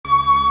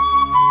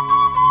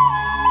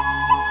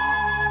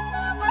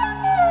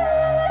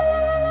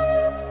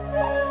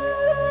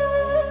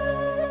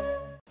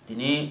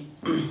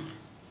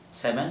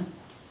7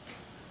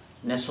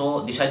 NESO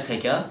decide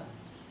khaikya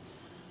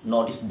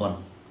Northeast Bond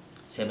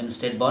 7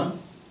 state bond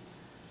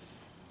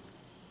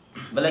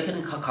balakin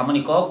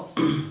khamani ko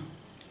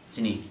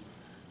chini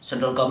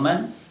central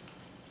government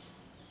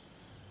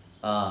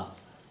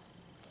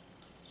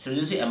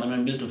Citizenship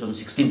Amendment Bill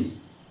 2016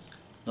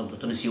 no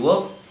to siwo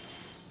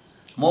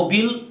mo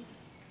bill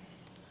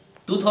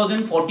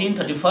 2014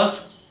 31st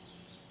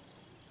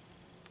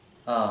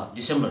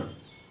December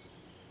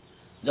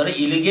jara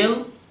illegal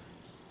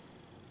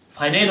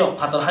final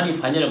fatal hani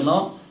final no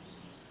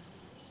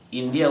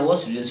India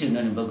was citizenship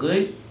nan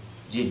bagui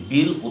je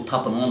bill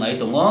uthapan nai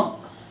tongo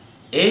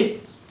 8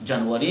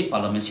 January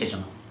parliament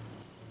session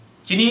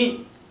chini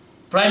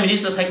prime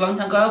minister cyclang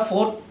thangka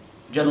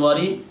 4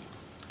 January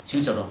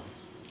silcharo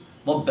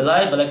mo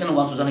belai kan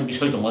wan sujani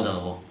bishoy tongo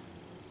jagabo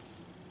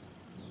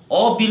o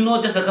bill no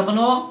jasa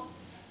kapano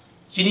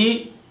chini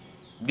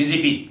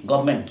BJP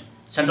government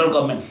central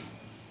government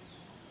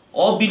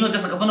o bill no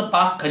jasa kapano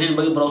pass khanin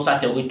bagi bro sa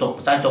teu to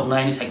chai tok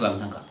nai ni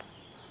cyclang thangka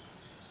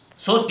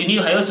so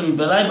tini hayo chung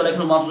belai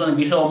kan wan sujani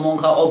bishoy omong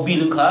kha o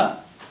bill kha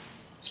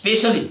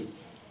specially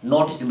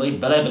notice bagi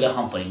belai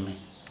hampering nai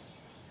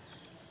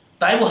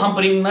taibo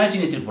hampering nai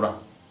chini Tripura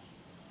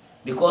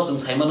because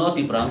saimano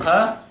Tripura kha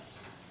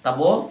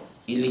tabo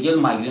illegal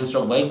migrants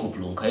rok bai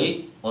kuplung khai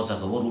o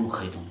jagabo rule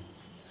khai dong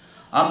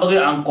ambagi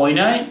ang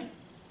koinai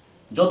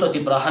joto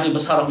Tripura hani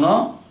basarok no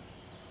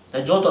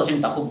tai joto sin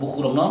takuk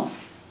bukhurom no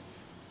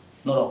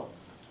norok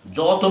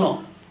joto no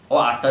o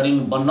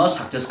ataring bonno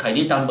success khai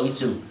di tan bagi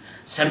chung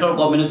central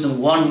government chung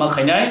one ma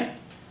khainai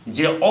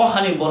je o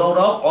hani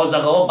borok o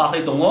jagao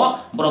basai tongo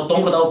borok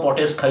tongkhadao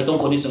protest khai tong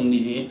khoni chung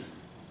ni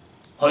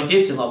hoite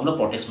chung abno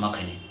protest ma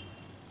khaini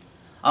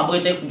ambagi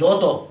te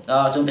joto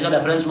chung te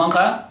reference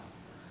mangkha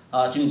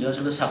chini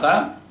jona saka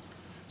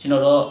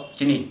chinoro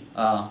chini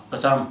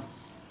kacham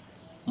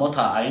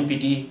motha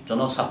INPT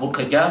jono support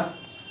khaikya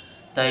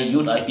tai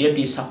youth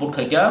IPFT support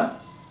khaikya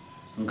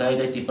ngai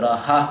dai Tripura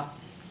ha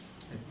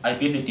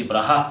IPFT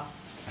Tripura ha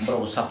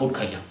bro support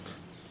khaikya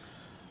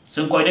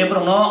chung koine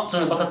bro no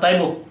chung basa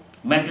taibo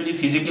mentally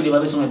physically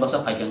babe chung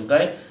basa phaikya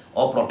ngai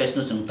o protest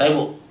no chung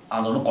taibo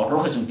andolo kotor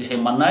kha chung tisai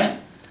mannai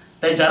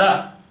tai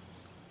jara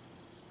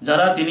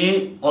tini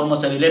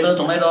kormosari level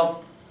tongnai rok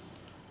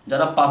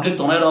jara public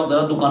tongnai rok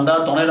jara dukandar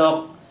tongnai rok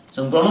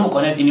chung brono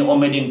koine tini o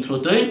meeting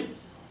through tui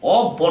o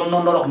bonno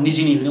rok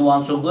nijini ni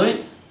wanso goi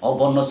o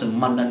bonno chung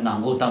mannan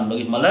nango tam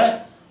bagi mala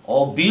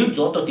o bill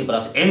joto Tripura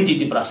anti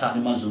Tripura sa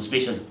ni manjung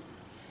special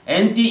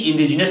anti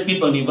indigenous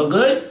people ni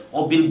bagai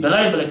o bill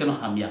belai kan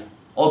hamya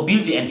o bill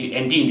ji anti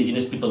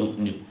indigenous people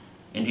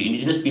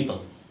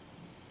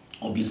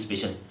o bill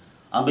special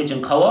ambe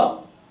chung khawa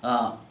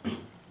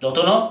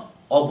joto no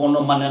o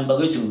bonno mannan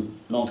bagai chung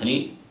nong thani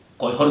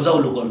koi horjau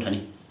lukon thani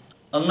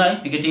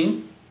angnai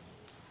picketing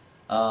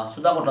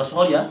sudah kota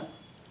sohya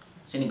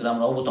sini gram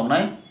rau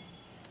botongnai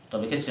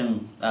tobe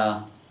khechung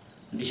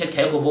dishet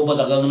khayo ko bobo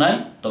jaga ngai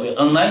tobe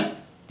angnai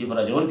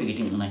Tripura jewon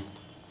picketing angnai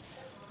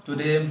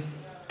today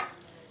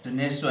the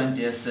NESO and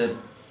TSF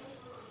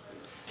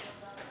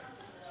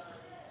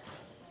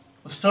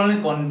strongly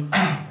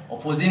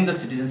opposing the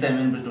Citizenship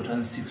Amendment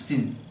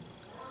 2016.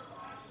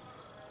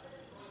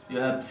 You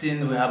have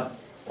seen we have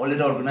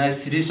already organized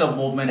series of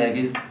movement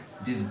against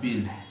this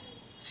bill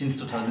since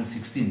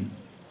 2016.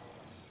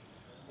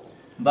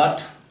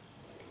 But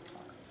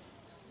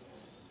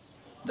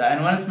the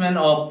announcement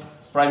of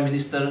Prime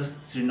Minister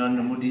Sri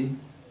Narendra Modi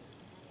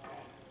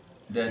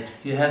that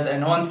he has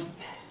announced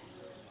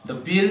the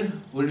bill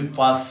will be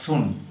passed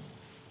soon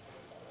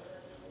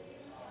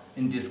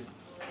in this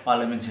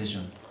parliament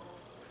session.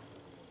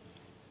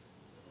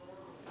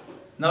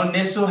 Now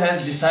NESO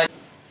has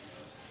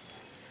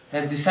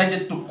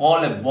decided to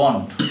call a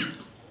bond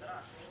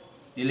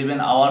 11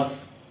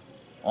 hours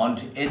on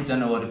 8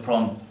 January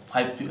from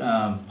 5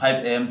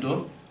 AM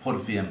to 4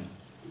 PM.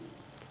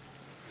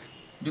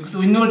 Because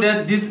we know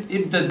that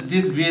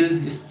this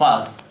bill is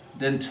passed,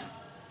 then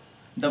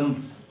the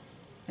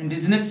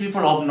indigenous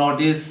people of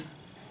Northeast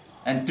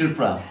and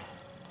Tripura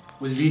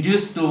will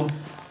reduce to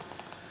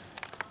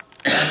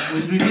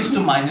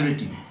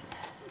minority.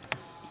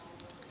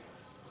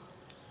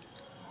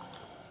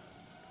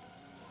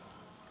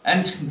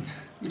 And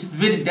it is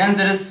very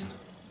dangerous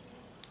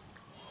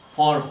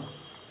for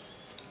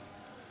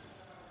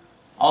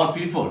our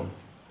people,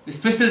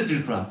 especially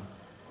Tripura.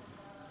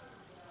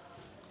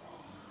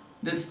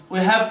 We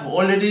have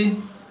already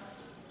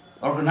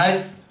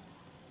organized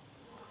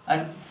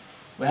and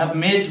we have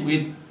met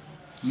with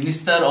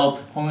Minister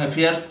of Home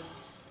Affairs,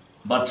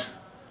 but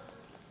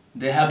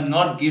they have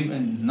not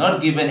given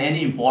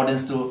any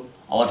importance to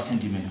our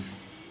sentiments.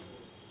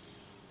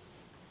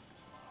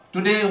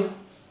 Today,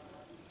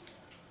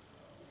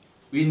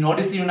 we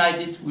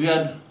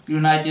are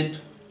united,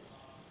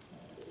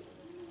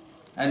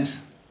 and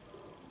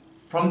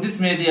from this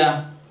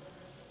media,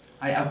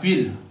 I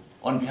appeal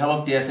on behalf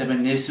of TSF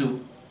and NESO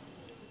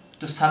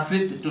to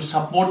succeed, to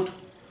support,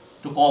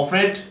 to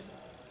cooperate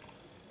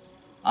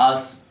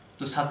us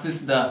to success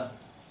the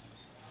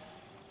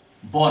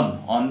bond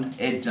on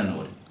 8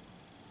 January.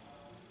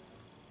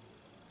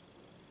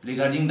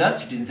 regarding the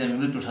Citizenship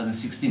Bill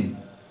 2016.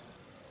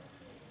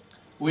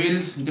 We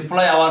will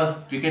deploy our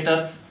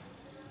picketers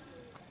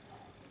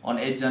on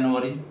 8th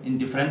January in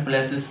different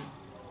places.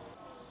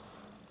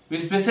 We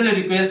specially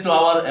request to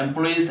our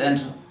employees and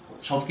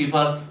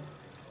shopkeepers,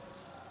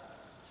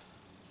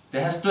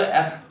 they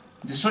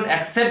should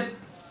accept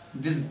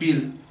this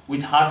bill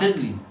with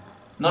heartedly,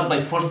 not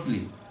by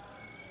forcefully,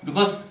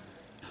 because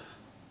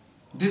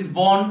this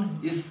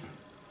bond is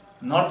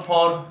not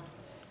for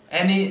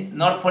any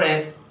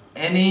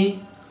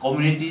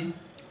community,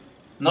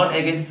 not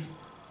against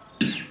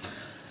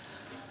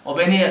of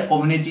any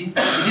community.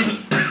 It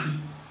is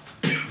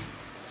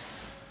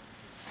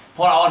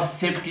for our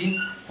safety,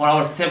 for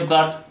our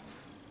safeguard.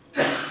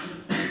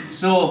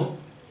 So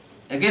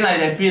again I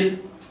appeal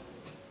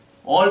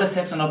all the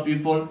section of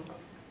people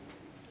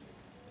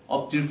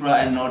of Tripura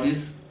and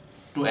Northeast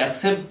to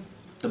accept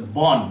the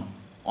bond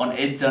on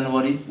 8th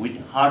January with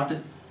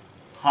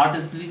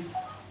heartedly,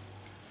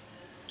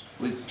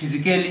 with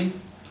physically,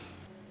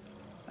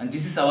 and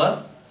this is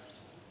our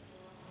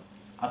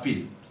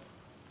appeal.